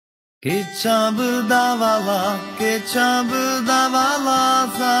Keď dávala,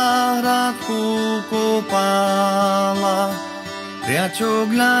 záhradku kopala. Kriačok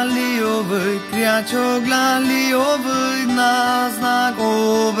laliovej na znak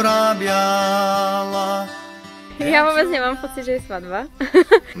obrabiala. Ja vôbec nemám pocit, že je svadba.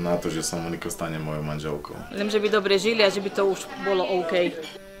 Na to, že sa Monika stane mojou manželkou. Viem, že by dobre žili a že by to už bolo OK.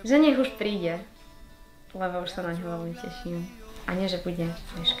 Že nech už príde, lebo už sa na ňu veľmi teším. A nie, že bude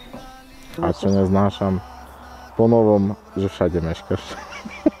meškať. A čo neznášam po novom, že všade meškaš.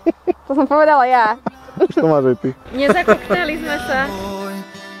 To som povedala ja. Už to máš aj ty. Nezakoktali sme sa.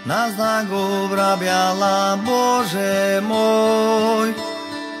 Na znak obrabiala, Bože môj.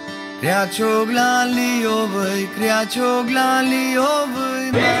 Kriačok laliovej.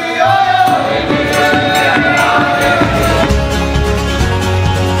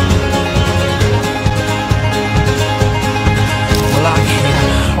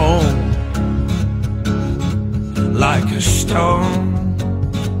 Like a stone,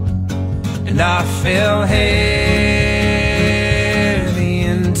 and I fell heavy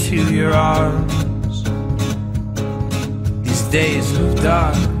into your arms. These days of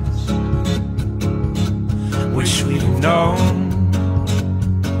dark, wish we'd known,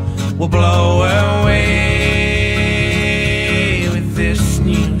 will blow away with this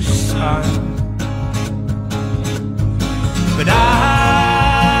new sun. But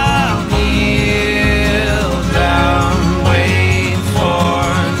I'll kneel down, wait for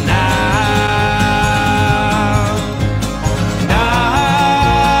now. And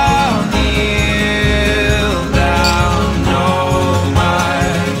I'll kneel down, know my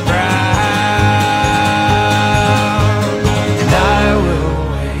ground. And I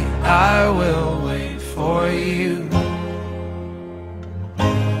will wait for you.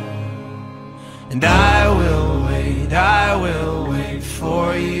 And I will wait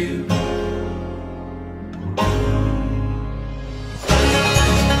for you.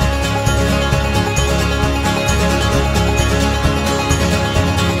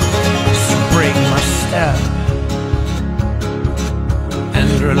 So break my step and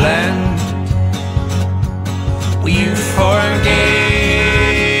relent. Will you forgive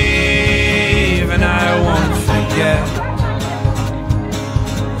and I won't forget.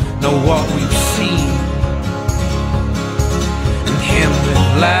 Know what we've seen and him with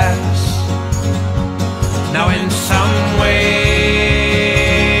less. Now in some way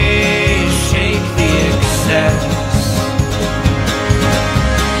shake the excess.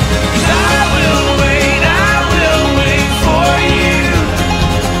 'Cause I will wait for you.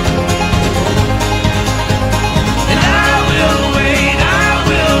 And I will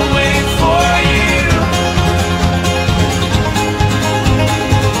wait for you.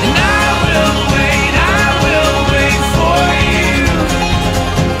 And I will wait for you.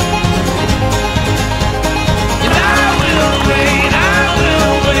 And I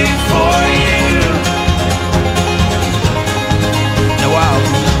will wait for you. Now I'll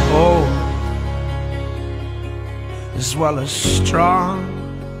be old as well as strong,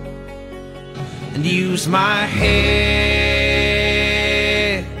 and use my head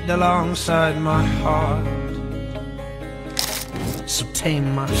alongside my heart. So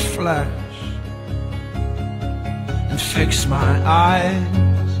tame my flesh and fix my eyes,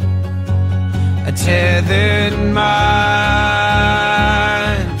 a tethered mind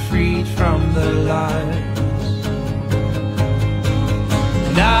freed from the lies.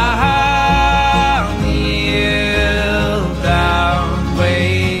 And I'll kneel down,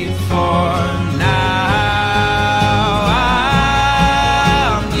 wait for now.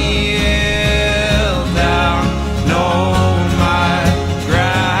 I'll kneel down, know my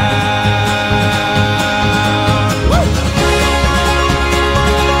ground. Woo!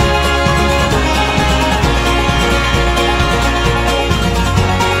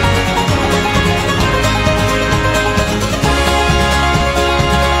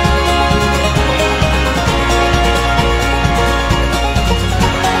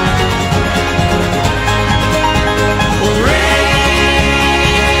 Raise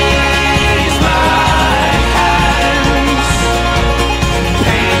my hands,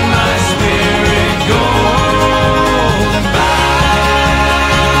 paint my spirit gold, and bow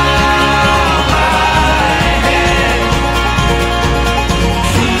my head,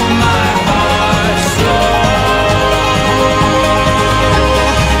 keep my heart slow.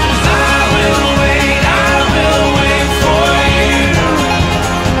 'Cause I will wait for you.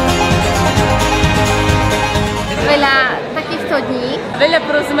 Veľa takýchto dní. Veľa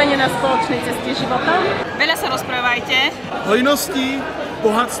porozumenia na spoločnej ceste životom. Veľa sa rozprávajte. Hojnosti,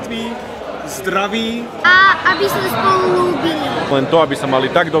 bohatství, zdraví. A aby sme spolu ľúbili. Len to, aby sa mali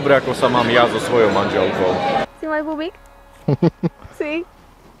tak dobre, ako sa mám ja so svojou manželkou. Si môj bubík? Si?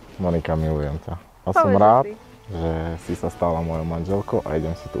 Monika, milujem ťa. A som rád, že si sa stala mojou manželkou a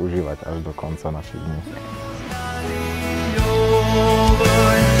idem si to užívať až do konca našich dní.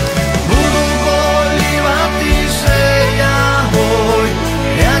 Budu polivati se jahoj,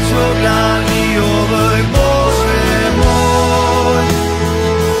 kriačogľadný ovoj, Bože môj.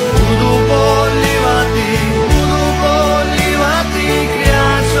 Budu polivati,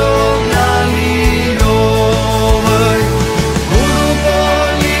 kriačogľadný ovoj. Budu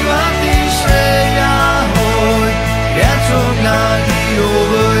polivati se jahoj, kriačogľadný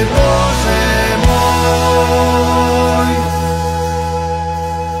ovoj, Bože môj.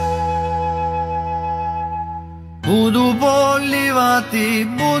 Budu polivati,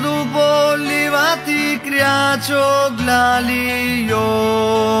 kriačogľadný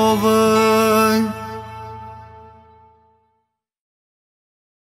ovoj.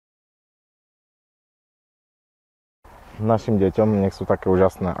 Našim deťom nech sú také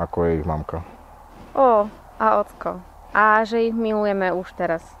úžasné, ako je ich mamka. Ó, a ocko. A že ich milujeme už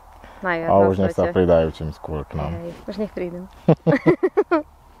teraz. Najviac A na už nech sa svete. pridajú čím skôr k nám. Hej, už nech prídu.